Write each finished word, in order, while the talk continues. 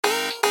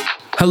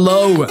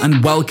Hello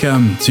and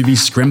welcome to the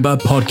Scrimba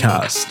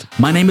podcast.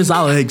 My name is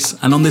Alex,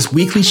 and on this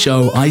weekly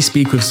show, I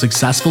speak with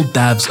successful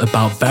devs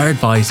about their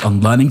advice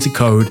on learning to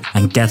code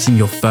and getting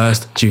your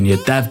first junior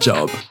dev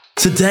job.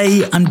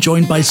 Today, I'm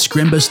joined by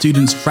Scrimba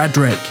student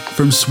Fredrik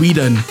from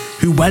Sweden,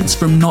 who went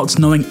from not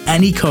knowing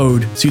any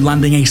code to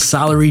landing a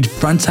salaried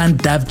front-end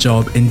dev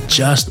job in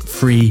just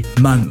 3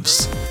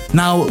 months.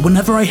 Now,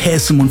 whenever I hear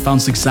someone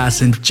found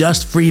success in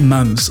just 3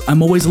 months,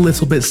 I'm always a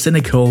little bit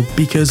cynical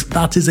because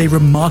that is a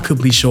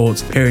remarkably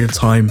short period of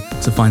time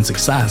to find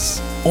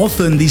success.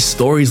 Often, these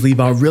stories leave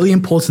out really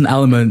important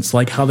elements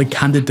like how the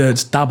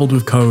candidate dabbled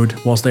with code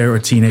whilst they were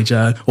a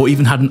teenager, or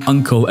even had an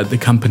uncle at the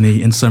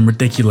company in some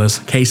ridiculous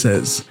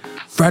cases.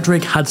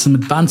 Fredrik had some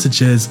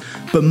advantages,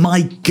 but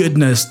my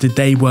goodness did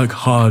they work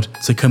hard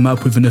to come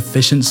up with an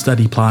efficient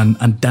study plan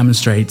and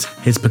demonstrate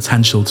his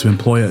potential to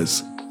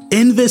employers.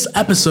 In this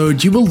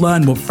episode, you will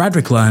learn what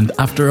Fredrik learned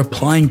after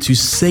applying to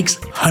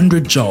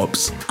 600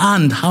 jobs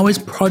and how his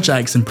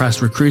projects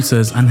impressed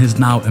recruiters and his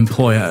now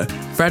employer.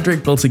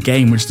 Fredrik built a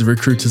game which the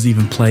recruiters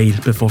even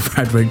played before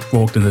Fredrik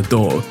walked in the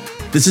door.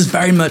 This is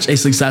very much a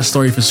success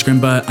story for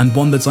Scrimba and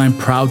one that I'm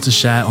proud to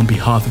share on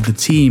behalf of the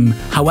team.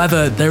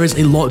 However, there is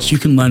a lot you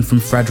can learn from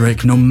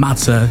Fredrik no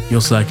matter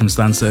your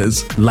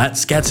circumstances.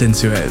 Let's get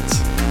into it.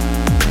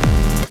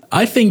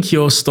 I think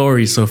your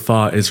story so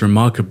far is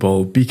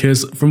remarkable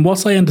because from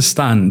what I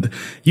understand,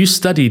 you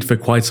studied for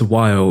quite a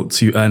while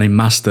to earn a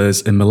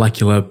master's in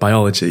molecular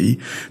biology.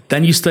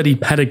 Then you studied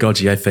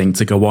pedagogy, I think,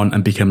 to go on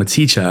and become a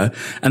teacher.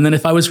 And then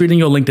if I was reading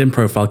your LinkedIn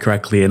profile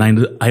correctly, and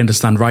I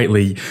understand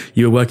rightly,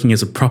 you were working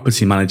as a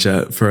property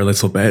manager for a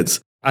little bit.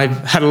 I've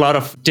had a lot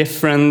of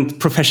different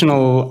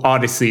professional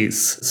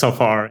odysseys so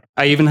far.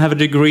 I even have a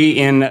degree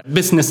in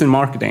business and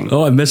marketing.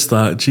 Oh, I missed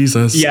that.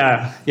 Jesus.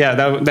 Yeah,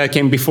 that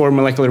came before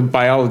molecular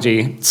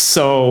biology.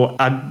 So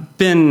I've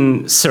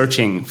been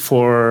searching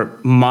for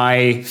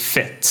my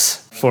fit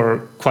for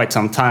quite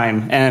some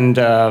time. And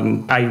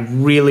I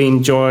really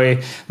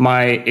enjoy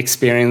my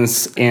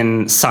experience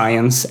in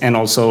science and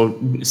also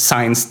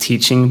science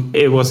teaching.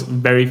 It was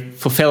very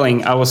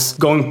fulfilling. I was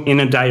going in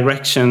a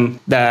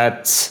direction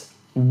that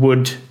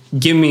would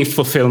give me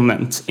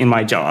fulfillment in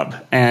my job.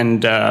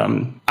 And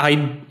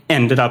I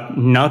ended up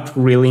not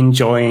really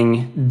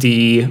enjoying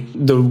the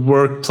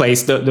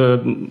workplace,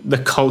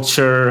 the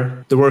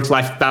culture, the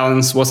work-life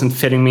balance wasn't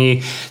fitting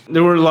me.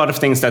 There were a lot of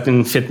things that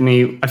didn't fit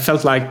me. I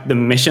felt like the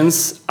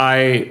missions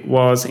I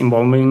was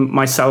involving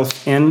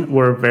myself in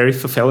were very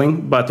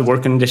fulfilling, but the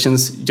work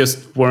conditions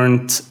just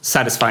weren't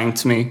satisfying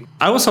to me.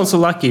 I was also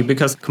lucky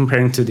because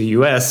comparing to the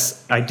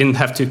US, I didn't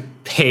have to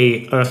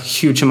pay a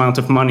huge amount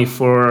of money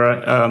for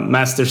a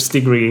master's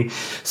degree.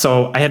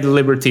 So I had the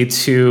liberty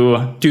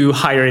to do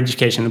higher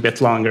education a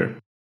bit longer.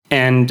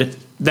 And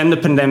then the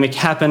pandemic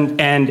happened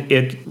and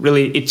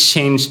it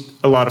changed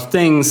a lot of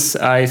things.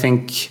 I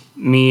think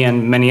me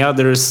and many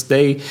others,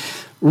 they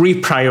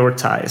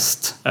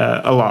reprioritized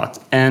a lot.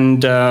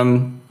 And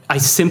I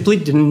simply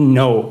didn't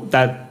know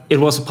that it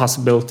was a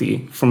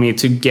possibility for me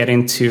to get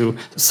into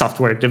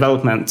software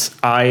development.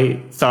 I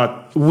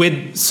thought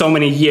with so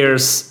many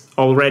years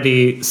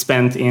already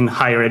spent in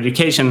higher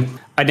education,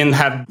 I didn't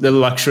have the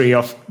luxury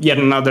of yet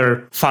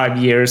another 5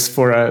 years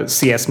for a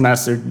CS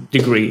master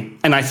degree.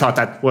 And I thought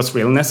that was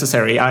really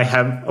necessary. I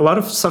have a lot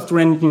of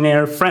software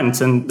engineer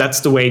friends, and that's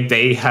the way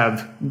they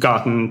have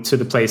gotten to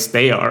the place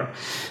they are.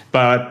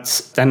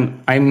 But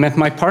then I met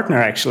my partner,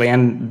 actually,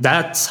 and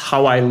that's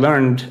how I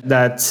learned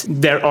that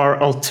there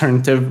are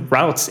alternative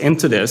routes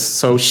into this.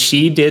 So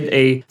she did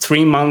a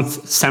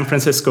 3-month San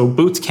Francisco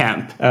boot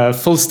camp,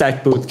 full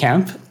stack boot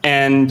camp,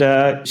 and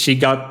she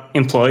got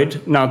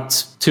employed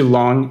not too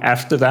long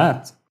after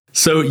that.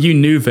 So you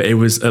knew that it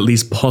was at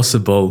least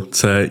possible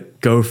to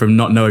go from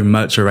not knowing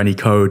much or any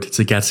code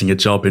to getting a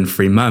job in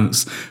 3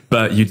 months,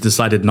 but you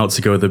decided not to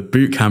go the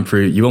bootcamp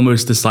route. You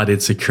almost decided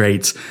to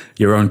create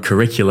your own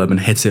curriculum and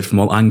hit it from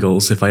all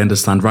angles, if I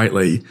understand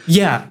rightly.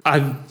 Yeah,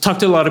 I've talked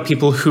to a lot of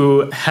people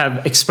who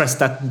have expressed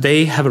that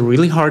they have a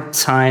really hard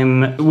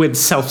time with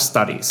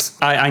self-studies.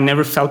 I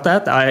never felt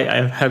that.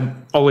 I have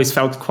always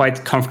felt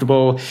quite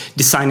comfortable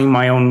designing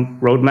my own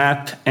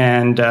roadmap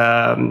and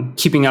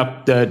keeping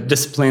up the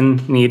discipline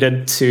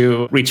needed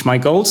to reach my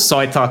goals. So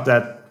I thought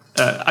that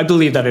I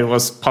believe that it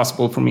was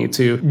possible for me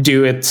to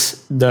do it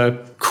the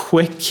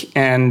quick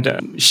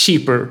and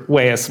cheaper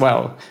way as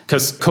well,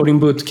 because coding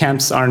boot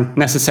camps aren't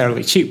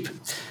necessarily cheap.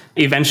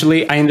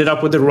 Eventually, I ended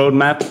up with a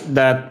roadmap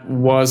that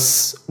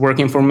was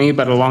working for me,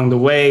 but along the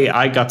way,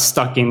 I got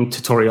stuck in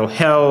tutorial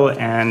hell,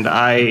 and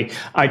I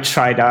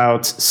tried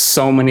out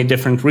so many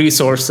different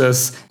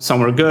resources. Some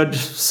were good,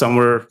 some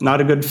were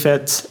not a good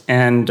fit,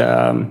 and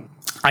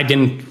I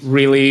didn't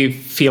really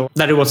feel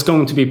that it was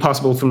going to be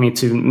possible for me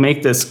to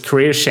make this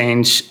career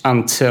change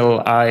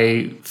until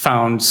I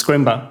found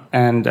Scrimba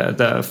and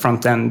the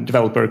front-end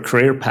developer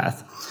career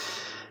path.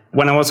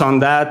 When I was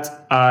on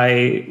that,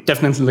 I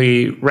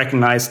definitely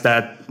recognized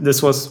that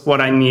this was what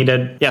I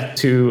needed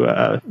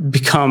to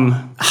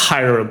become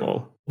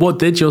hireable. What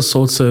did your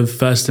sort of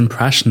first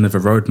impression of a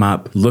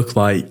roadmap look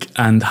like,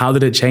 and how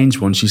did it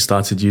change once you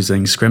started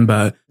using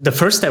Scrimba? The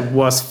first step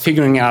was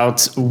figuring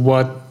out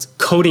what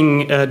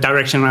coding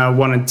direction I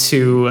wanted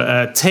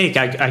to take.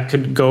 I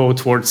could go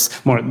towards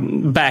more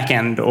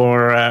back-end,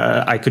 or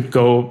I could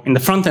go in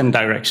the front-end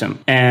direction.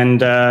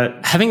 And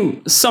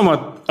having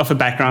somewhat of a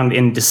background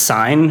in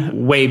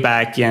design way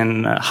back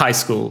in high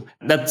school,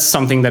 that's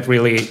something that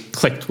really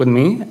clicked with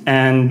me.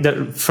 And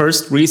the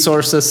first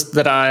resources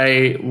that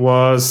I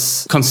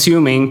was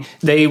consuming,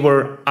 they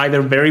were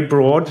either very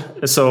broad,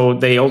 so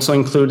they also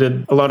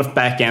included a lot of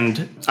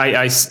backend.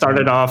 I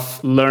started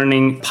off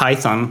learning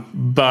Python,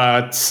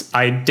 but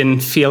I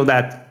didn't feel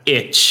that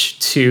itch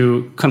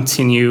to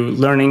continue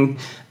learning.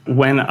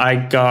 When I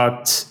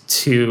got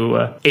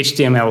to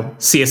HTML,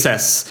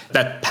 CSS,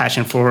 that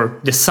passion for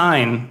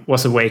design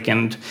was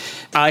awakened.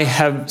 I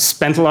have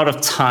spent a lot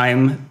of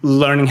time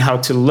learning how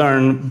to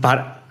learn,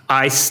 but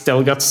I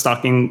still got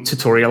stuck in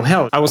tutorial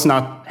hell. I was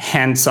not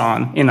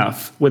hands-on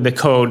enough with the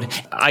code.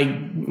 I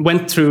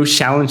went through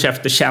challenge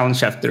after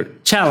challenge after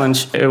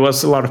challenge. It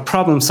was a lot of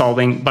problem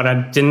solving, but I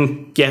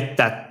didn't get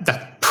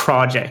that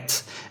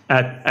project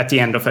at the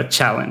end of a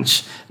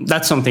challenge.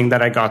 That's something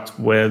that I got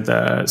with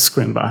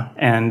Scrimba,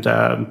 and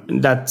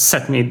that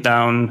set me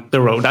down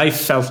the road. I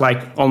felt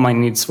like all my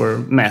needs were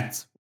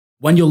met.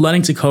 When you're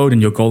learning to code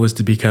and your goal is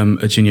to become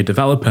a junior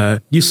developer,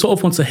 you sort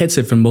of want to hit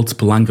it from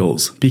multiple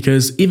angles,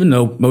 because even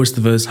though most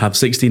of us have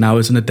 16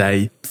 hours in a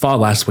day, far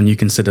less when you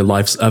consider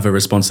life's other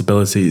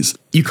responsibilities,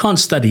 you can't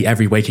study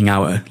every waking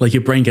hour. Like,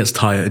 your brain gets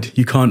tired.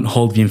 You can't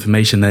hold the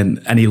information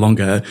in any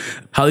longer.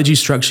 How did you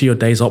structure your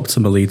days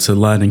optimally to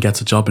learn and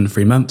get a job in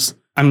 3 months?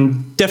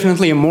 I'm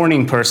definitely a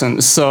morning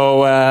person,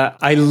 so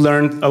I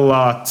learned a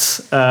lot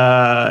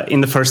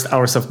in the first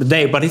hours of the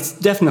day, but it's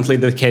definitely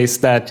the case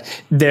that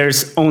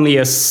there's only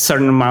a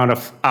certain amount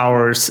of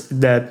hours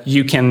that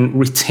you can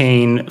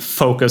retain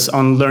focus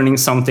on learning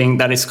something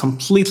that is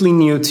completely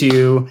new to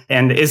you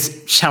and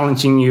is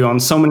challenging you on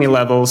so many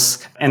levels.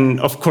 And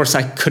of course,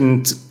 I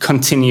couldn't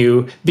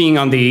continue being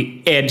on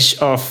the edge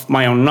of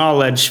my own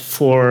knowledge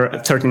for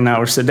 13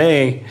 hours a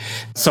day.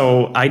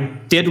 So I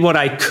did what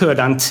I could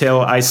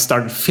until I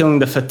started feeling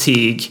the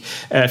fatigue,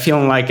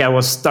 feeling like I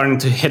was starting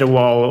to hit a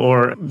wall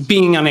or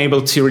being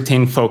unable to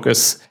retain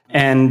focus.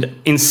 And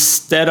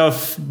instead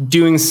of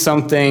doing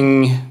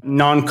something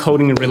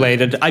non-coding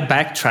related, I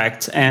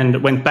backtracked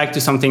and went back to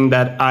something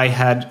that I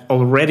had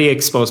already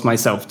exposed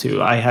myself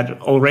to. I had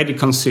already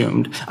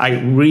consumed. I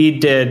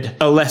redid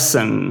a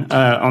lesson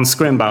on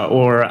Scrimba,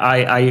 or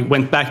I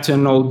went back to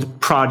an old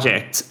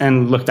project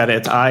and looked at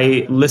it.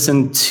 I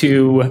listened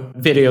to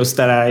videos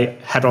that I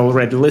had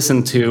already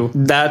listened to.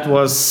 That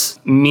was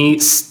me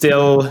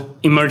still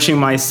immersing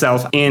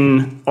myself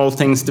in all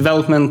things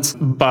development,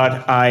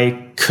 but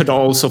I could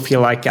also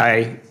feel like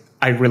I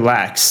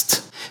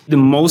relaxed. The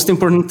most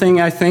important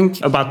thing I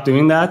think about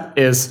doing that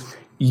is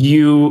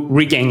you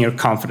regain your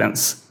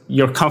confidence.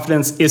 Your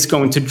confidence is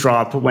going to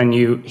drop when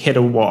you hit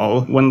a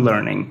wall when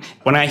learning.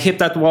 When I hit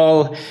that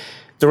wall,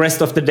 the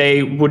rest of the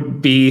day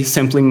would be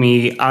simply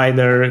me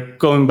either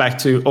going back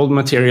to old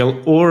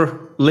material or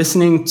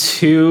listening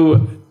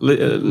to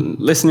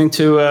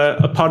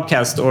a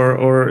podcast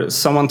or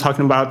someone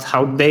talking about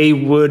how they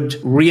would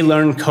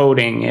relearn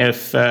coding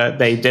if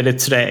they did it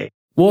today.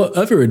 What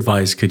other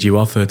advice could you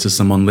offer to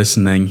someone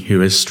listening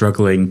who is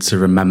struggling to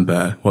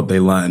remember what they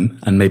learn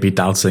and maybe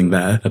doubting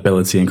their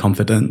ability and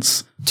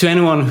confidence? To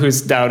anyone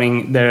who's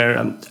doubting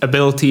their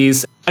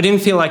abilities, I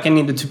didn't feel like I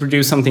needed to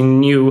produce something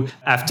new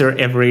after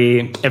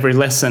every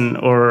lesson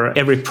or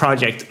every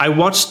project. I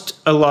watched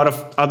a lot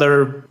of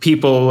other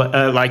people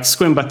like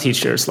Scrimba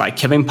teachers, like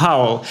Kevin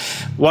Powell,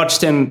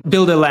 watched him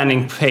build a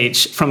landing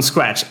page from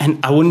scratch, and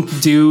I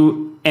wouldn't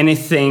do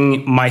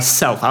anything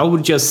myself. I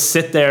would just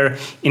sit there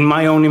in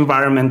my own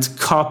environment,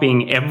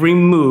 copying every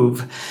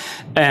move.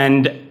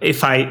 And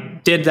if I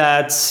did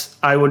that,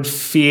 I would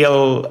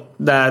feel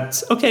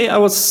that, okay, I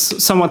was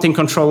somewhat in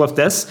control of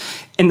this.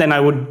 And then I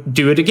would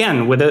do it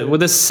again with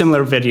a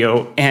similar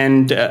video.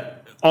 And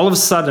all of a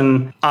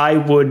sudden, I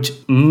would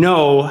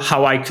know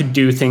how I could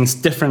do things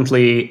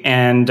differently.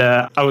 And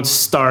I would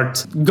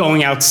start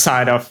going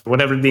outside of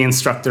whatever the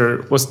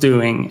instructor was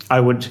doing. I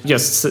would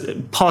just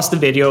pause the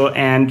video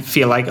and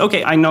feel like,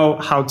 okay, I know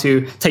how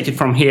to take it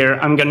from here.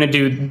 I'm going to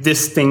do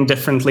this thing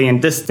differently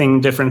and this thing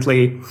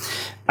differently.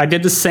 I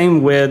did the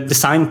same with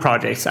design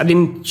projects. I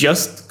didn't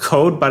just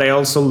code, but I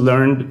also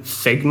learned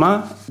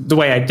Figma. The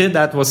way I did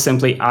that was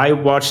simply I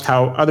watched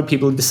how other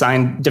people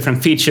designed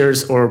different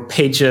features or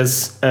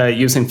pages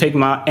using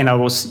Figma, and I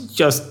was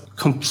just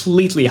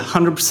completely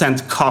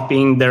 100%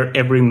 copying their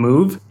every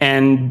move.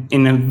 And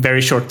in a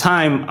very short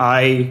time,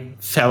 I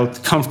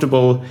felt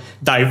comfortable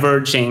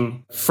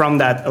diverging from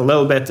that a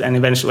little bit, and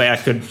eventually I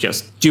could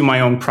just do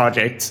my own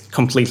project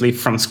completely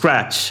from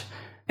scratch.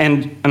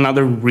 And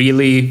another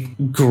really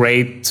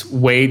great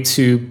way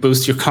to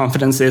boost your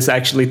confidence is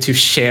actually to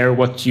share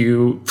what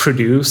you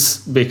produce,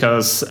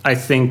 because I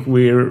think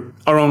we're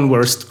our own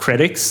worst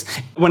critics.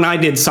 When I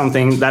did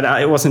something that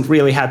I wasn't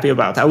really happy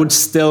about, I would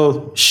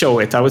still show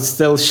it. I would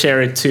still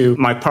share it to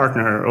my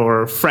partner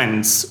or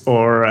friends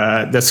or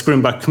the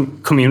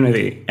Scrimba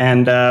community,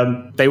 and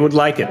they would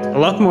like it a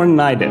lot more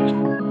than I did.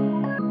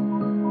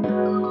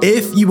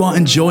 If you are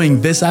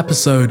enjoying this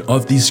episode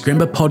of the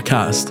Scrimba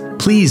podcast,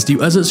 please do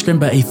us at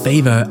Scrimba a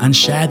favor and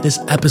share this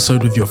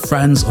episode with your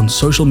friends on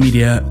social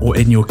media or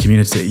in your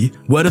community.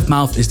 Word of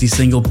mouth is the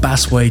single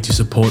best way to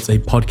support a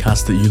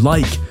podcast that you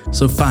like,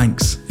 so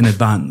thanks in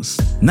advance.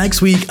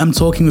 Next week, I'm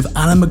talking with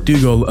Anna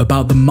McDougall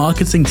about the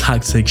marketing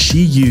tactics she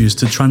used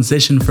to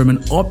transition from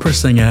an opera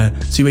singer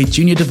to a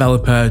junior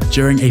developer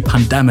during a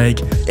pandemic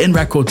in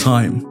record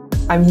time.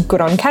 I'm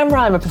good on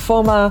camera, I'm a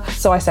performer.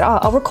 So I said,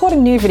 I'll record a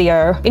new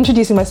video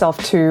introducing myself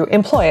to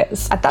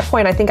employers. At that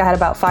point, I think I had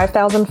about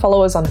 5,000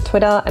 followers on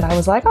Twitter. And I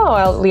was like,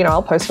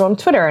 I'll post it on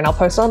Twitter and I'll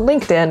post it on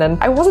LinkedIn.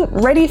 And I wasn't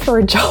ready for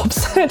a job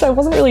search. I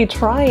wasn't really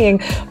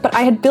trying, but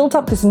I had built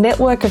up this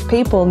network of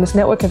people and this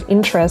network of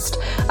interest.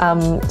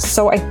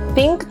 So I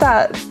think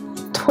that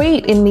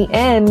tweet in the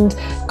end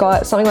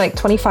got something like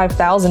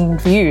 25,000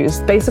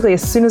 views. Basically,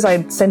 as soon as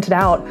I sent it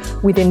out,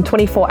 within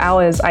 24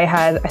 hours, I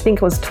had, I think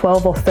it was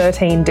 12 or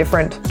 13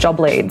 different job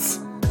leads.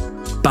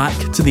 Back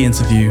to the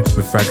interview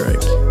with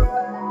Fredrik.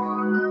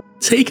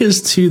 Take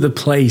us to the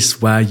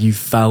place where you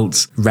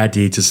felt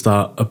ready to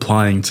start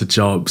applying to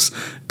jobs.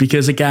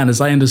 Because again,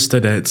 as I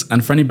understood it,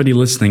 and for anybody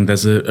listening,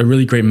 there's a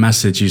really great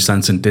message you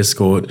sent in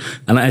Discord.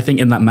 And I think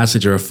in that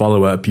message or a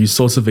follow-up, you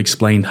sort of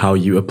explained how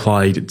you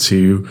applied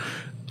to...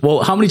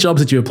 Well, how many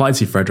jobs did you apply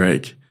to,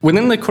 Fredrik?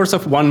 Within the course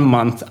of 1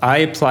 month, I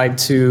applied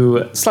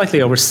to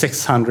slightly over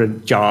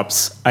 600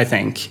 jobs, I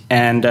think.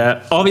 And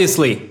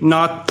obviously,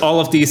 not all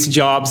of these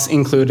jobs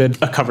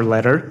included a cover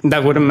letter.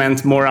 That would have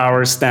meant more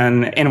hours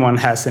than anyone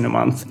has in a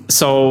month.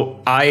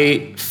 So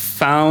I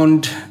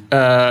found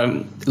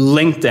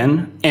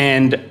LinkedIn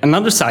and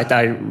another site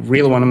I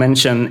really want to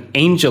mention,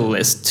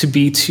 AngelList, to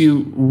be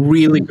two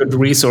really good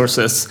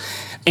resources.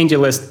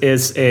 AngelList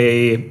is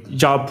a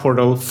job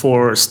portal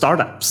for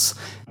startups,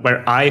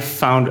 where I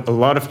found a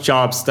lot of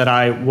jobs that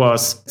I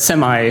was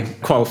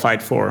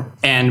semi-qualified for.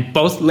 And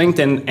both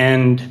LinkedIn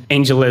and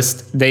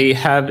AngelList, they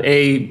have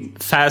a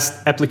fast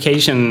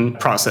application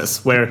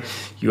process where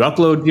you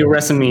upload your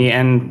resume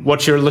and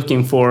what you're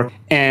looking for,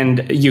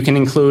 and you can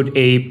include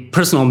a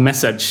personal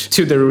message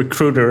to the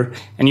recruiter,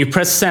 and you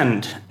press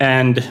send.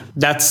 And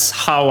that's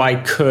how I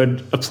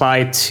could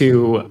apply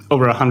to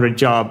over 100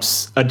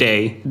 jobs a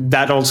day.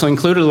 That also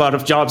included a lot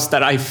of jobs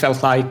that I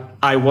felt like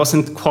I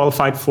wasn't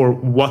qualified for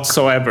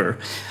whatsoever.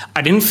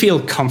 I didn't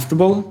feel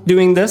comfortable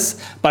doing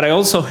this, but I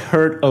also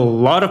heard a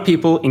lot of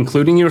people,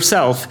 including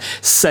yourself,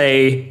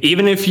 say,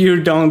 even if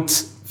you don't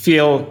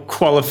feel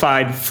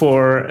qualified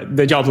for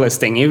the job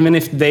listing, even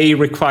if they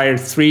require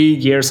 3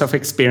 years of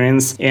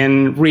experience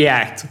in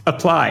React,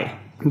 apply,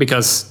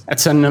 because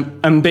it's an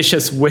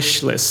ambitious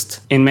wish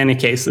list in many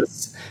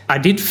cases. I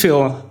did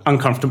feel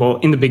uncomfortable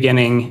in the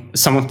beginning.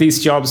 Some of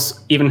these jobs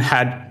even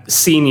had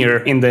senior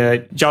in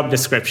the job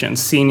description,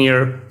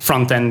 senior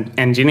front-end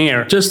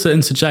engineer. Just to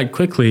interject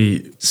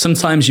quickly,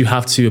 sometimes you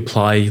have to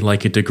apply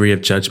like a degree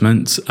of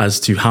judgment as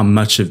to how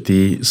much of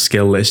the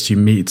skill list you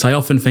meet. I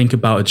often think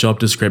about a job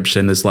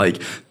description as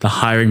like the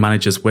hiring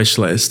manager's wish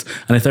list.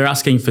 And if they're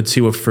asking for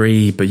 2 or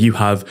 3, but you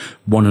have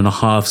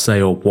 1.5,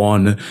 say, or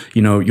 1,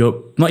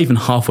 you're not even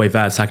halfway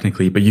there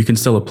technically, but you can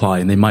still apply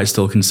and they might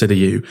still consider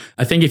you.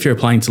 I think if you're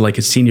applying to like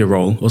a senior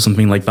role or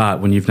something like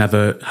that, when you've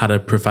never had a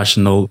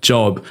professional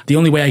job, the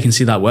only way I can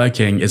see that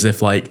working is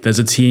if like there's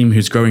a team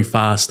who's growing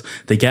fast,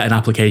 they get an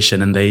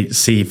application and they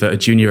see that a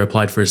junior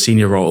applied for a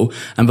senior role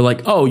and they're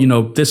like, oh,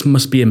 this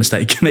must be a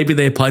mistake. Maybe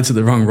they applied to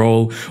the wrong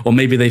role, or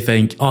maybe they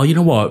think, oh, you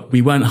know what?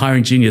 We weren't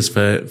hiring juniors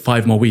for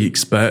 5 more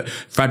weeks, but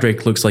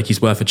Fredrik looks like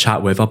he's worth a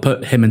chat with. I'll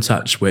put him in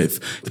touch with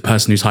the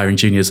person who's hiring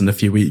juniors in a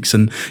few weeks.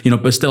 And,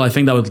 but still, I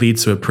think that would lead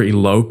to a pretty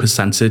low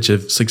percentage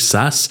of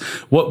success.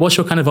 What's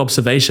your kind of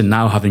observation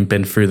now, having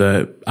been through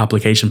the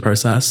application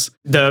process?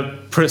 The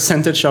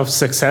percentage of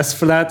success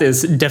for that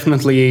is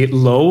definitely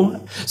low.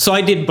 So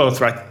I did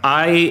both, right?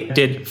 I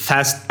did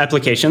fast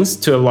applications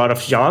to a lot of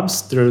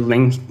jobs through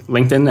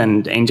LinkedIn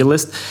and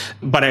AngelList,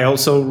 but I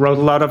also wrote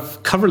a lot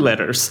of cover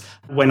letters.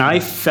 When I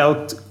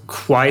felt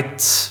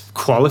quite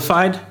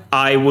qualified,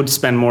 I would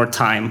spend more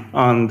time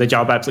on the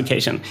job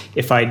application.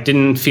 If I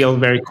didn't feel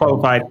very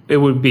qualified, it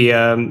would be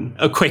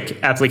a quick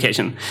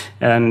application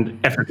and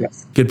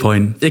effortless. Good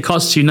point. It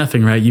costs you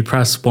nothing, right? You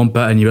press one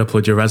button, you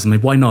upload your resume.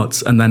 Why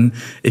not? And then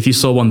if you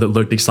saw one that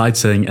looked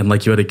exciting and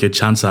like you had a good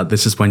chance at,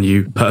 this is when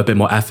you put a bit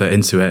more effort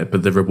into it,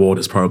 but the reward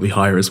is probably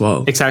higher as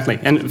well. Exactly.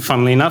 And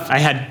funnily enough, I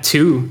had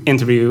 2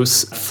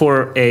 interviews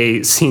for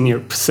a senior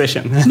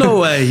position.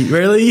 No way,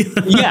 really?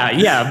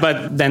 Yeah.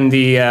 But then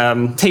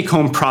the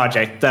take-home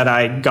project that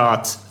I got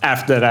got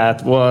after that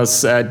was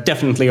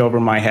definitely over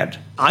my head.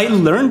 I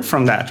learned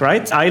from that,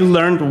 right? I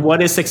learned what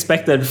is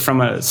expected from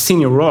a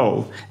senior role.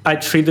 I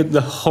treated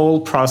the whole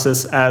process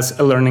as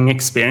a learning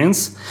experience.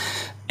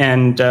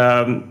 And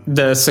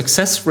the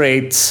success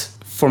rate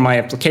for my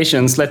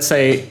applications, let's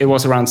say it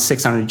was around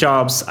 600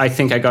 jobs, I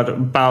think I got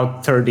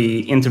about 30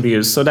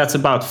 interviews. So that's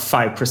about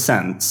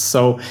 5%.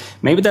 So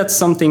maybe that's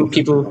something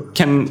people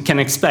can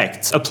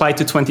expect. Apply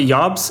to 20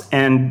 jobs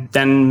and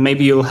then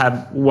maybe you'll have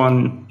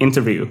one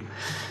interview.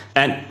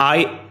 And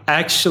I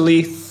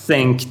actually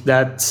think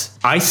that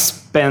I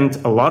spent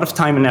a lot of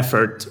time and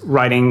effort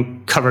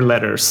writing cover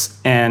letters,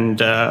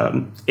 and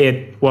it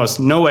was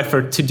no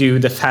effort to do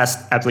the fast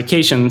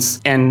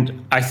applications. And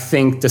I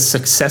think the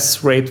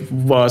success rate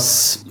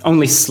was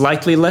only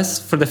slightly less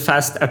for the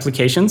fast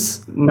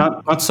applications,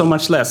 not so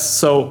much less.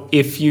 So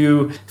if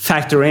you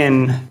factor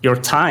in your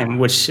time,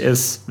 which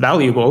is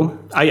valuable,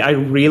 I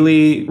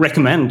really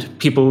recommend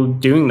people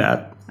doing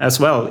that as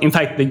well. In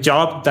fact, the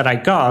job that I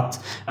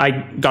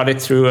got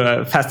it through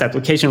a fast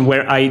application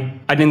where I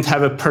didn't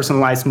have a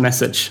personalized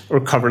message or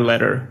cover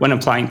letter when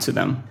applying to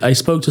them. I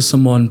spoke to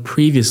someone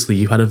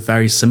previously who had a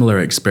very similar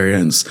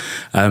experience.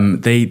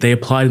 They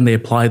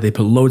applied. They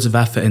put loads of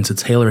effort into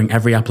tailoring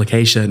every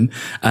application,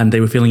 and they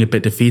were feeling a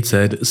bit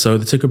defeated. So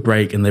they took a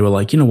break and they were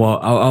like, you know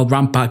what, I'll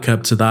ramp back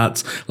up to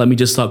that. Let me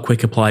just start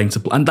quick applying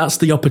and that's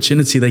the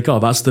opportunity they got.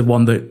 That's the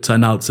one that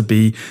turned out to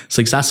be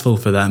successful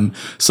for them.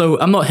 So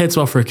I'm not here to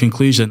offer a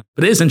conclusion,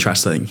 but it is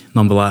interesting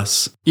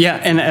nonetheless. Yeah,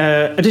 and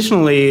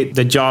additionally,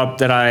 the job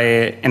that I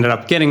ended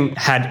up getting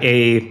had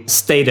a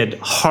stated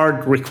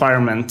hard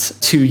requirement,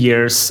 2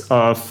 years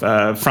of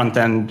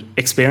front-end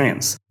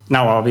experience.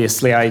 Now,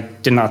 obviously, I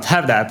did not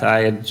have that.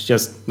 I had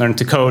just learned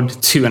to code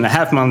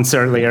 2.5 months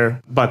earlier,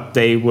 but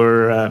they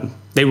were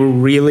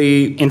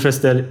really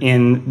interested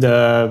in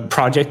the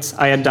projects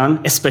I had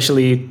done,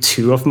 especially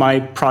 2 of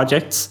my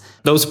projects.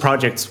 Those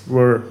projects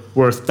were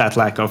worth that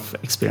lack of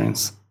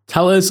experience.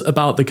 Tell us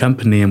about the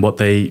company and what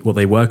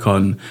they work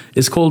on.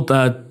 It's called,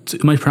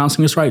 am I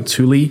pronouncing this right?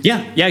 Thule?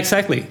 Yeah,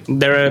 exactly.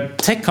 They're a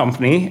tech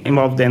company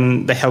involved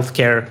in the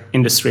healthcare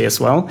industry as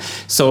well.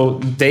 So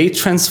they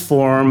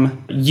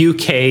transform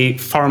UK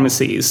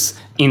pharmacies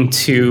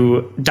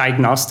into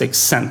diagnostic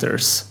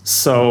centers.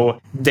 So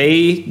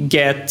they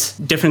get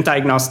different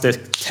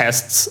diagnostic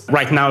tests.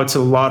 Right now, it's a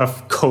lot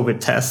of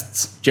COVID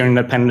tests during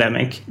the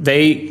pandemic.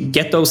 They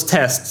get those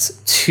tests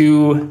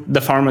to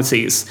the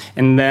pharmacies,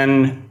 and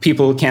then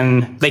people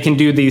can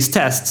do these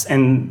tests,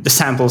 and the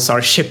samples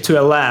are shipped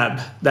to a lab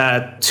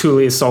that Thule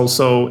is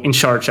also in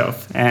charge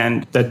of,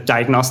 and the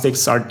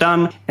diagnostics are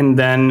done, and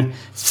then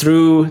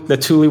through the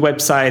Thule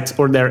website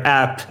or their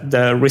app,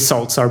 the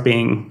results are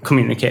being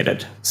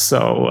communicated.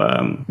 So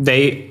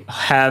they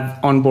have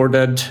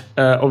onboarded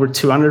over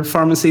 200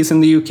 pharmacies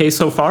in the UK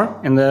so far,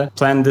 and the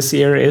plan this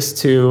year is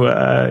to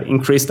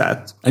increase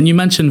that. And you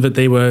mentioned that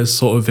they were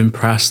sort of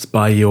impressed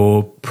by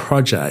your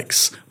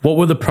projects. What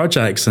were the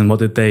projects and what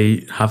did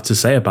they have to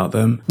say about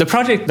them? The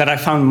project that I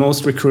found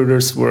most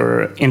recruiters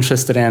were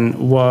interested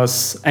in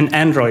was an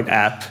Android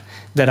app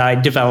that I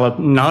developed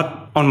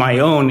not on my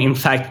own. In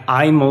fact,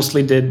 I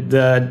mostly did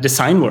the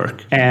design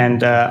work,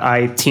 and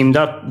I teamed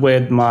up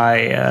with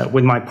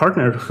my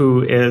partner,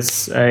 who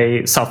is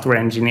a software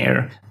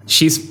engineer.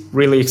 She's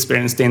really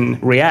experienced in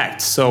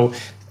React, so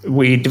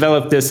we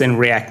developed this in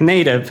React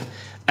Native.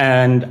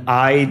 And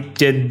I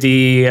did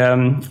the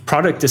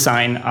product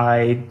design,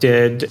 I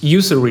did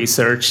user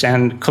research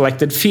and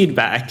collected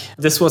feedback.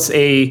 This was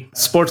a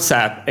sports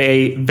app,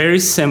 a very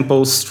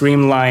simple,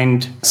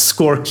 streamlined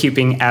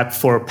scorekeeping app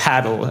for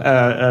paddle,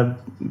 a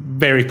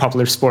very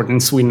popular sport in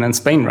Sweden and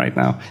Spain right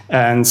now,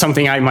 and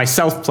something I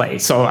myself play.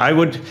 So I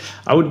would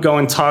go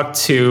and talk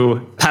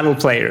to paddle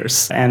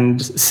players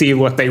and see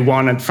what they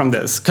wanted from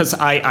this, because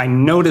I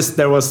noticed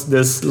there was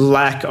this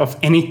lack of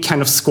any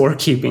kind of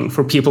scorekeeping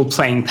for people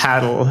playing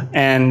paddle,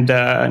 and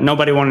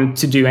nobody wanted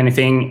to do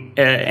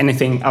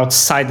anything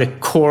outside the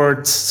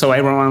court. So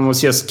everyone was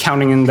just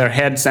counting in their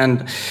heads,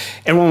 and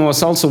everyone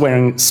was also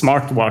wearing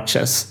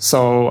smartwatches.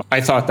 So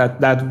I thought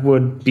that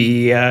would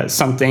be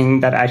something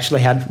that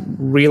actually had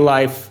real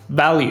life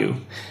value.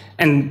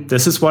 And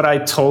this is what I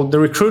told the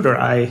recruiter.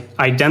 I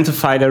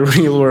identified a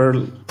real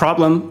world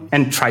problem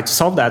and tried to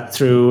solve that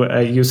through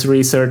user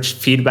research,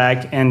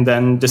 feedback, and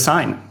then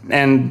design.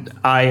 And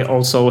I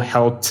also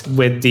helped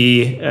with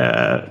the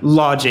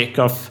logic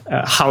of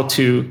how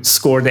to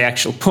score the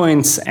actual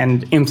points,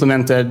 and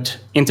implemented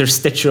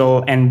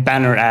interstitial and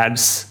banner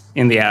ads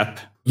in the app.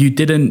 You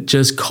didn't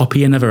just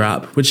copy another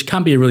app, which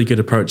can be a really good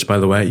approach, by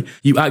the way.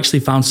 You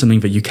actually found something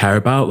that you care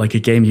about, like a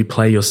game you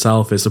play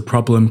yourself is a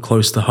problem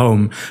close to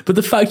home. But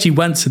the fact you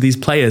went to these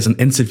players and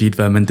interviewed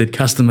them and did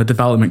customer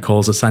development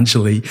calls,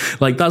 essentially,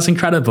 like that's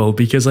incredible,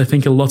 because I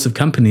think a lot of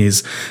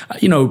companies,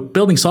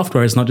 building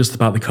software is not just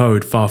about the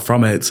code, far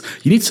from it.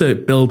 You need to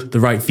build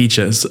the right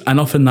features. And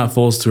often that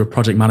falls to a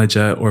project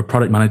manager or a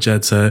product manager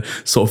to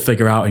sort of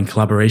figure out in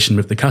collaboration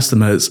with the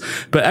customers.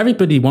 But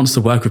everybody wants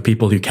to work with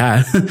people who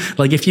care.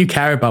 Like if you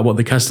care care about what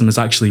the customers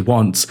actually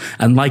want.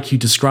 And like you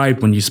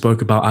described when you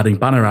spoke about adding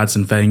banner ads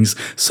and things,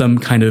 some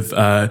kind of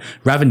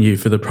revenue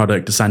for the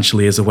product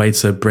essentially as a way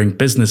to bring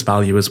business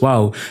value as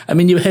well. I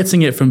mean, you're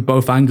hitting it from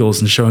both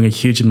angles and showing a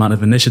huge amount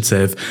of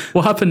initiative.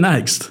 What happened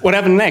next? What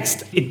happened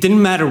next? It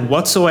didn't matter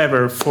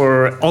whatsoever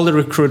for all the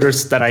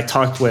recruiters that I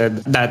talked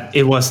with that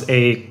it was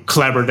a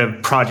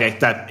collaborative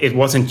project, that it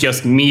wasn't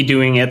just me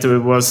doing it, it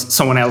was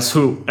someone else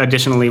who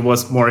additionally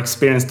was more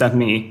experienced than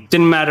me.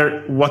 Didn't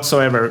matter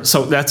whatsoever.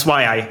 So that's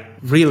why I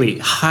really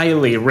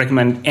highly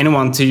recommend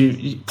anyone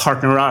to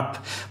partner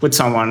up with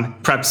someone,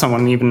 perhaps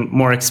someone even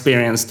more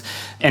experienced.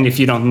 And if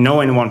you don't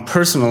know anyone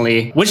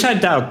personally, which I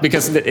doubt,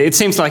 because it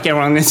seems like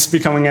everyone is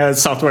becoming a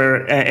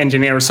software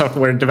engineer or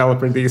software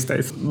developer these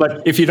days.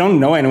 But if you don't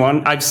know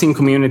anyone, I've seen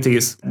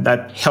communities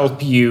that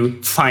help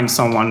you find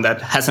someone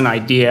that has an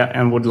idea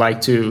and would like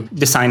to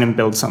design and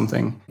build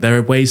something. There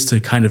are ways to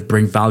kind of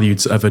bring value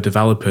to other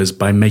developers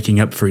by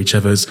making up for each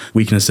other's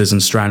weaknesses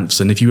and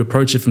strengths. And if you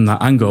approach it from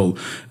that angle,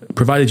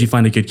 provided you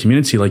find a good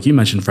community, like you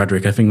mentioned,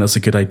 Fredrik, I think that's a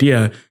good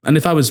idea. And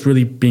if I was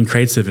really being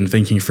creative and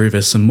thinking through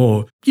this some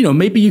more,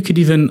 maybe you could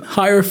even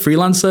hire a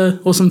freelancer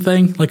or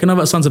something. Like, I know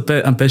that sounds a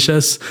bit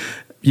ambitious.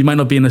 You might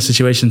not be in a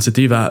situation to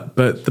do that.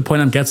 But the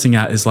point I'm getting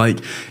at is, like,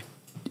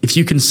 if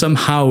you can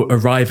somehow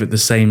arrive at the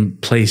same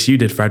place you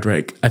did,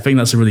 Fredrik, I think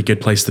that's a really good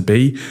place to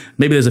be.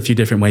 Maybe there's a few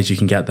different ways you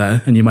can get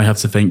there, and you might have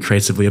to think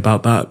creatively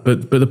about that.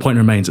 But the point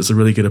remains, it's a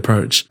really good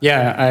approach.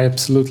 Yeah, I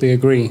absolutely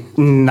agree.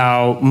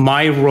 Now,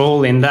 my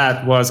role in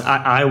that was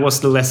I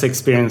was the less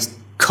experienced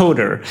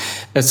coder.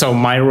 So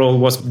my role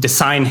was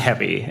design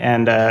heavy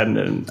and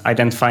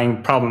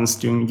identifying problems,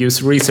 doing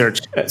user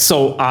research.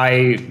 So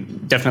I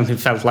definitely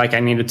felt like I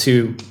needed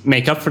to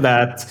make up for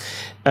that.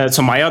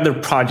 So my other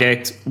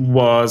project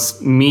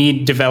was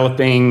me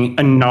developing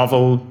a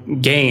novel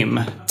game.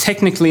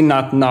 Technically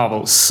not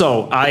novel.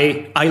 So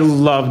I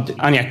loved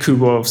Anya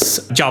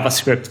Kubov's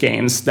JavaScript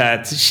games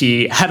that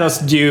she had us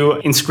do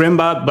in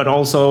Scrimba, but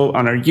also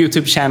on her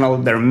YouTube channel.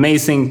 They're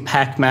amazing.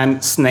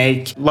 Pac-Man,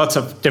 Snake, lots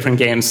of different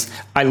games.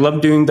 I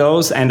loved doing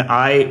those, and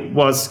I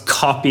was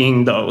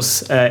copying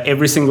those.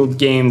 Every single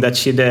game that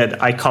she did,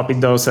 I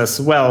copied those as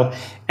well.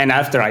 And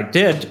after I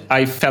did,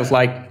 I felt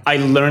like I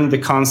learned the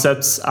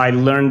concepts, I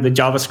learned the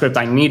JavaScript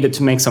I needed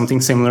to make something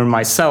similar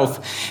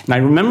myself. And I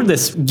remember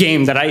this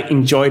game that I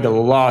enjoyed a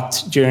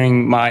lot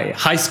during my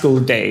high school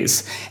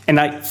days. And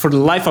for the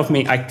life of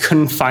me, I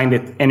couldn't find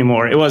it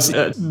anymore. It was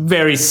a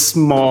very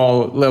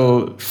small,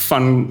 little,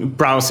 fun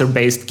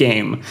browser-based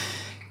game.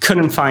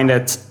 Couldn't find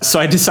it. So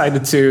I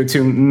decided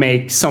to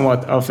make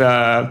somewhat of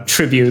a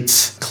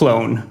tribute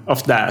clone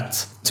of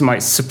that. To my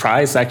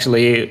surprise,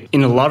 actually,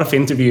 in a lot of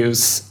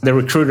interviews, the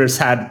recruiters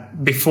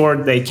had, before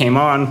they came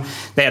on,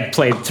 they had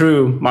played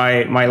through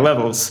my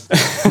levels.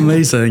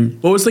 Amazing.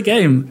 What was the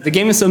game? The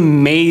game is a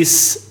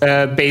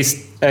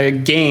maze-based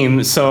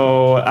game,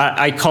 so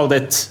I called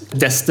it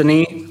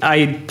Destiny.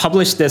 I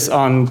published this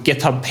on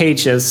GitHub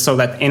pages so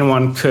that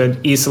anyone could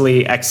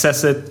easily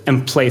access it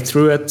and play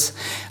through it.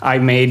 I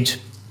made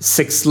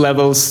 6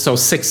 levels, so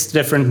 6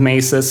 different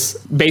mazes.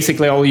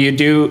 Basically, all you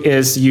do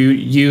is you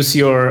use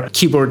your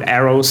keyboard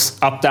arrows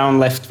up, down,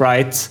 left,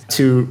 right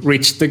to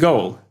reach the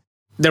goal.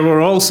 There were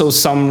also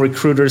some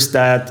recruiters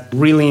that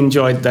really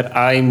enjoyed that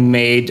I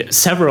made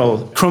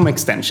several Chrome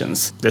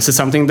extensions. This is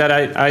something that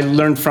I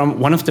learned from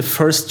one of the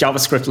first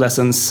JavaScript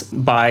lessons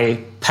by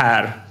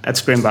Per at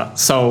Scrimba.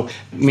 So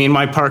me and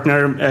my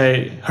partner,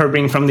 her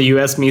being from the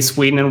US, me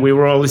Sweden, we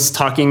were always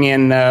talking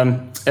in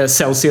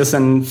Celsius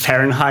and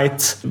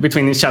Fahrenheit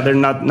between each other,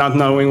 not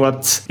knowing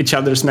what each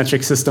other's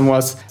metric system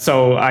was.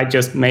 So I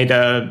just made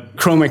a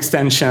Chrome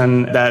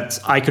extension that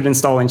I could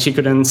install and she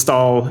could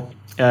install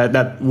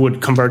that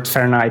would convert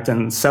Fahrenheit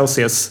and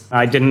Celsius.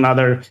 I did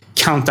another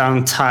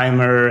countdown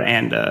timer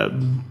and a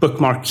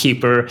bookmark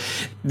keeper.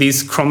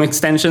 These Chrome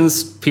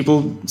extensions,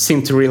 people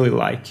seem to really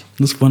like.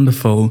 That's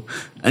wonderful.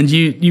 And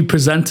you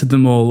presented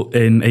them all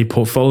in a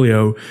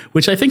portfolio,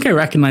 which I think I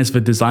recognize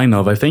the design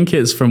of. I think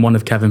it's from one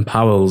of Kevin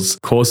Powell's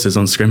courses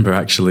on Scrimba,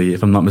 actually,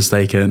 if I'm not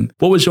mistaken.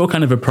 What was your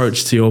kind of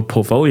approach to your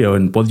portfolio,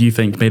 and what do you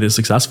think made it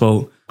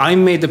successful? I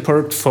made the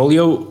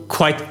portfolio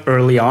quite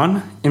early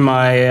on in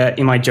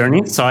my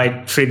journey, so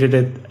I treated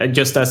it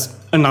just as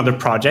another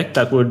project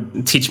that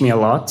would teach me a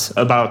lot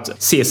about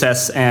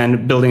CSS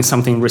and building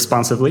something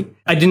responsively.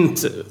 I didn't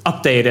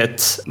update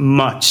it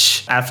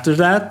much after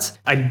that.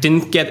 I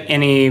didn't get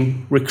any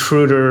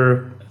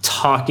recruiter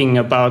talking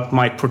about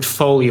my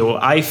portfolio.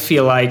 I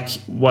feel like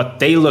what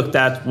they looked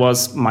at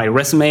was my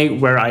resume,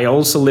 where I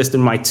also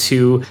listed my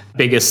 2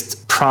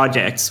 biggest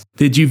projects.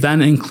 Did you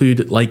then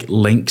include like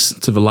links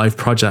to the live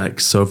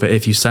projects so that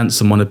if you sent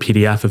someone a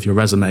PDF of your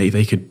resume,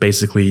 they could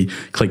basically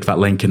click that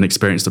link and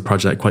experience the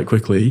project quite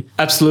quickly?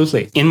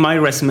 Absolutely. In my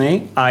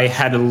resume, I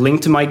had a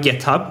link to my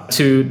GitHub,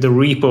 to the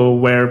repo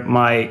where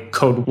my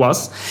code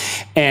was.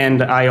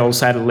 And I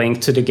also had a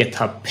link to the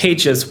GitHub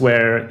pages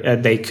where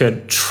they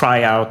could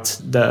try out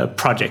the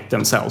project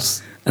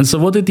themselves. And so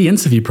what did the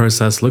interview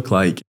process look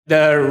like?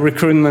 The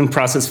recruitment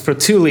process for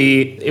Thule,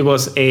 it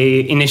was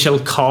a initial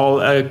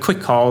call, a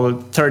quick call,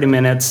 30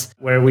 minutes,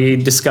 where we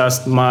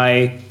discussed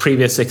my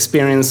previous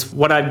experience,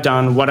 what I've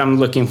done, what I'm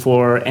looking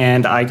for,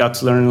 and I got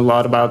to learn a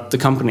lot about the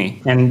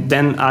company. And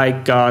then I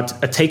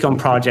got a take-home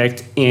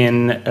project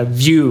in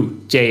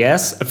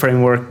Vue.js, a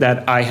framework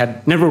that I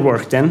had never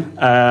worked in,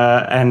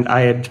 and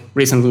I had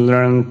recently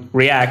learned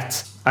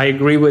React. I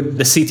agree with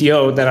the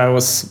CTO that I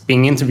was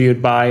being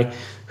interviewed by,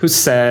 who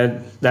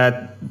said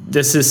that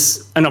this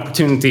is an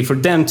opportunity for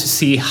them to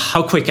see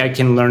how quick I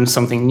can learn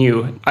something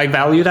new. I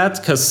value that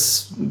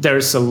because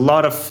there's a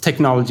lot of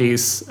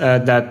technologies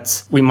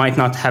that we might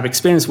not have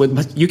experience with,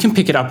 but you can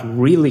pick it up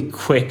really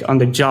quick on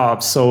the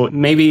job. So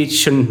maybe it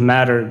shouldn't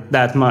matter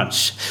that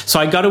much. So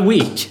I got a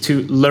week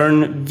to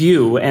learn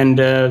Vue and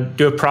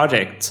do a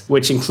project,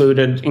 which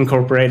included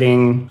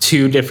incorporating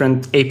 2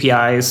 different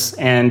APIs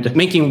and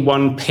making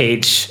one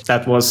page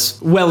that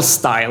was well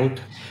styled.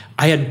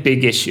 I had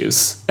big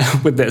issues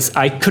with this.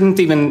 I couldn't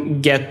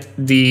even get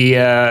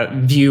the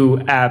Vue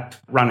app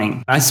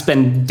running. I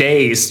spent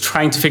days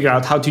trying to figure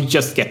out how to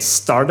just get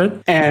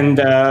started. And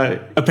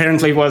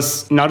apparently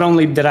was not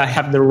only did I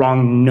have the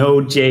wrong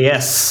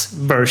Node.js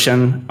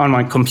version on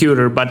my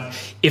computer, but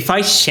if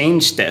I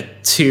changed it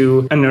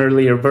to an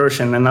earlier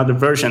version, another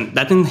version,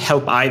 that didn't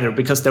help either,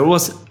 because there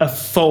was a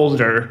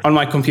folder on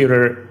my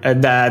computer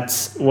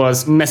that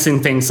was messing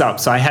things up.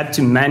 So I had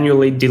to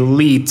manually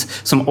delete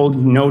some old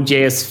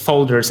Node.js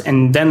folders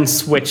and then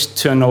switch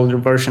to an older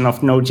version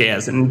of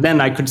Node.js. And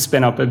then I could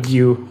spin up a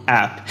Vue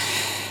app.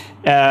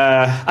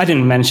 I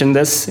didn't mention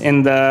this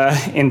in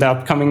the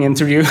upcoming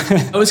interview.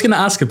 I was going to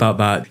ask about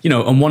that. You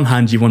know, on one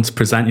hand, you want to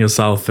present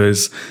yourself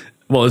as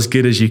as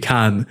good as you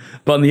can.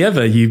 But on the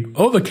other, you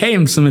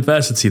overcame some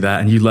adversity there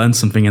and you learned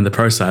something in the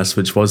process,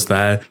 which was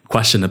their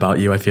question about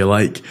you, I feel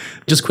like.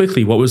 Just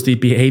quickly, what was the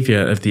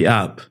behavior of the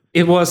app?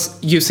 It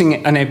was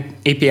using an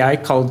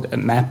API called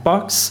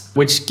Mapbox,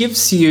 which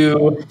gives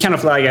you kind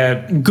of like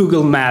a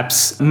Google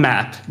Maps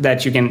map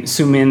that you can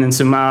zoom in and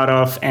zoom out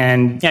of.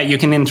 And yeah, you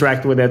can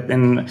interact with it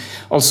in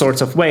all sorts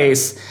of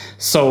ways.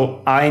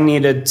 So I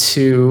needed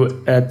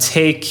to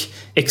take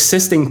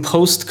existing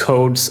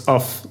postcodes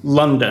of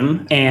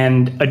London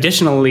and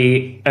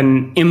additionally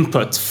an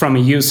input from a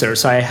user.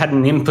 So I had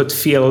an input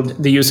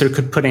field the user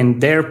could put in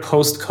their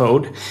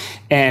postcode,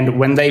 and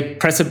when they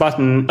press a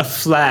button, a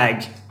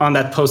flag on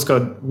that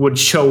postcode would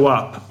show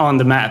up on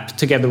the map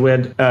together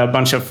with a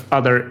bunch of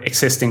other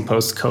existing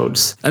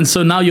postcodes. And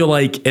so now you're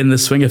like in the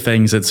swing of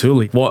things at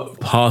Thule.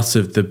 What part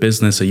of the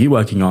business are you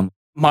working on?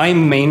 My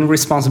main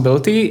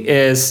responsibility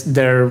is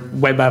their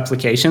web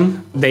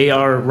application. They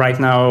are right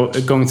now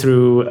going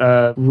through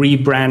a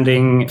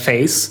rebranding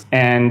phase,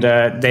 and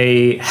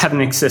they have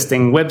an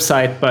existing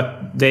website, but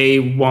they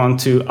want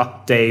to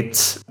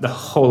update the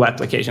whole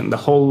application, the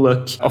whole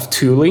look of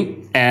Thule.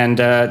 And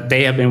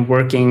they have been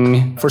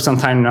working for some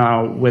time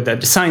now with a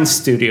design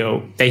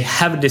studio. They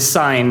have a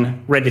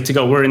design ready to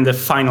go. We're in the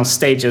final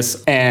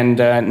stages. And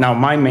now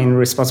my main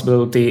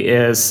responsibility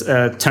is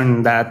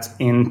turning that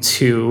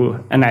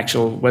into an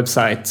actual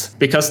website.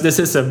 Because this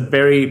is a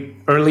very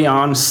early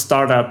on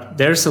startup,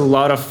 there's a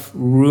lot of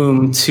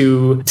room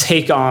to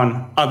take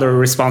on other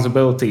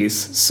responsibilities.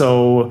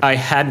 So I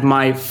had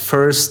my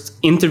first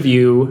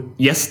interview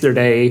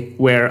yesterday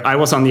where I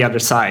was on the other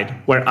side,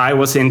 where I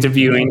was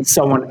interviewing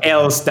someone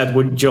else that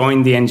would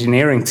join the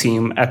engineering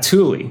team at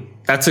Thule.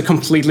 That's a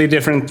completely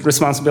different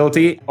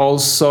responsibility.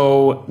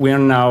 Also, we're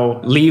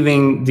now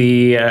leaving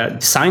the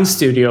design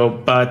studio,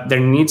 but there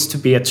needs to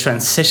be a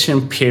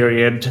transition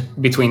period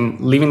between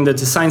leaving the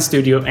design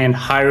studio and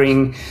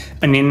hiring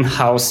an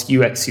in-house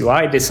UX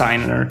UI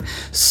designer.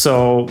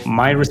 So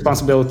my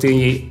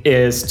responsibility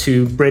is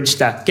to bridge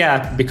that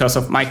gap because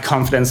of my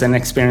confidence and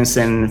experience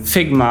in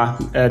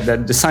Figma, the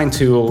design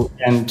tool,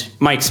 and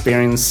my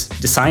experience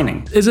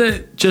designing. Is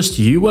it just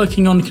you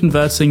working on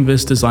converting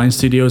this design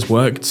studio's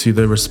work to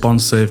the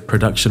responsive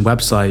production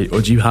website,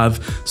 or do you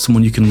have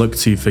someone you can look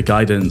to for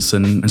guidance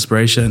and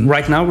inspiration?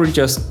 Right now, we're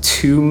just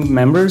 2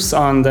 members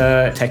on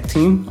the tech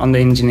team, on the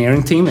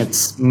engineering team.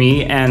 It's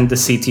me and the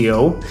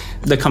CTO.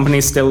 The company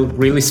is still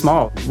really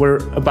small. We're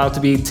about to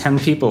be 10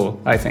 people,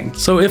 I think.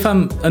 So if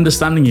I'm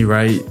understanding you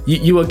right,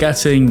 you are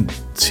getting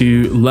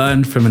to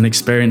learn from an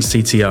experienced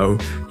CTO.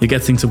 You're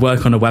getting to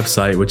work on a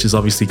website, which is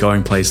obviously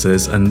going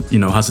places and,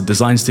 has a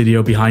design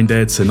studio behind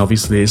it. And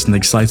obviously it's an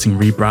exciting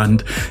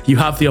rebrand. You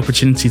have the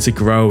opportunity to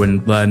grow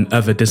and learn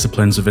other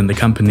disciplines within the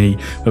company,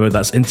 whether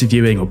that's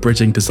interviewing or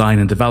bridging design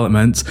and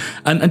development.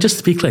 And just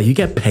to be clear, you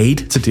get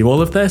paid to do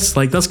all of this?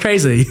 Like, that's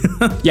crazy.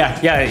 Yeah,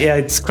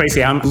 it's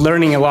crazy. I'm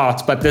learning a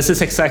lot, but this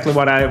is exactly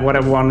what I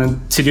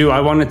wanted to do. I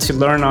wanted to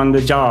learn on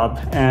the job.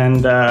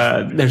 And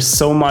there's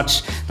so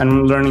much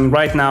I'm learning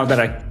right now that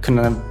I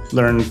couldn't have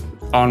learned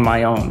on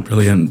my own.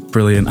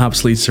 Brilliant.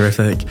 Absolutely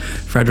terrific.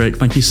 Fredrik,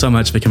 thank you so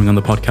much for coming on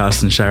the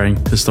podcast and sharing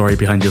the story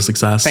behind your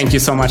success. Thank you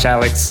so much,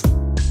 Alex.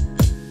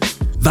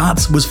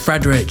 That was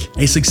Fredrik,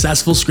 a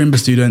successful Scrimba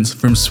student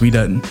from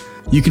Sweden.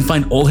 You can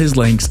find all his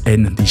links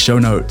in the show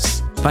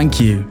notes.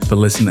 Thank you for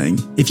listening.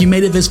 If you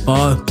made it this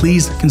far,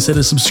 please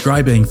consider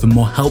subscribing for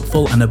more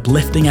helpful and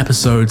uplifting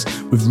episodes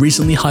with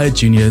recently hired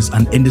juniors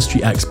and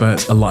industry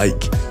experts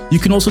alike. You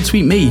can also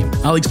tweet me,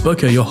 Alex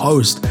Booker, your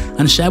host,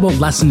 and share what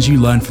lessons you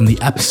learned from the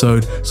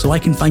episode so I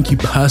can thank you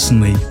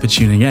personally for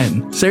tuning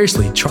in.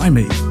 Seriously, try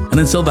me. And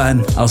until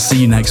then, I'll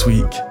see you next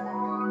week.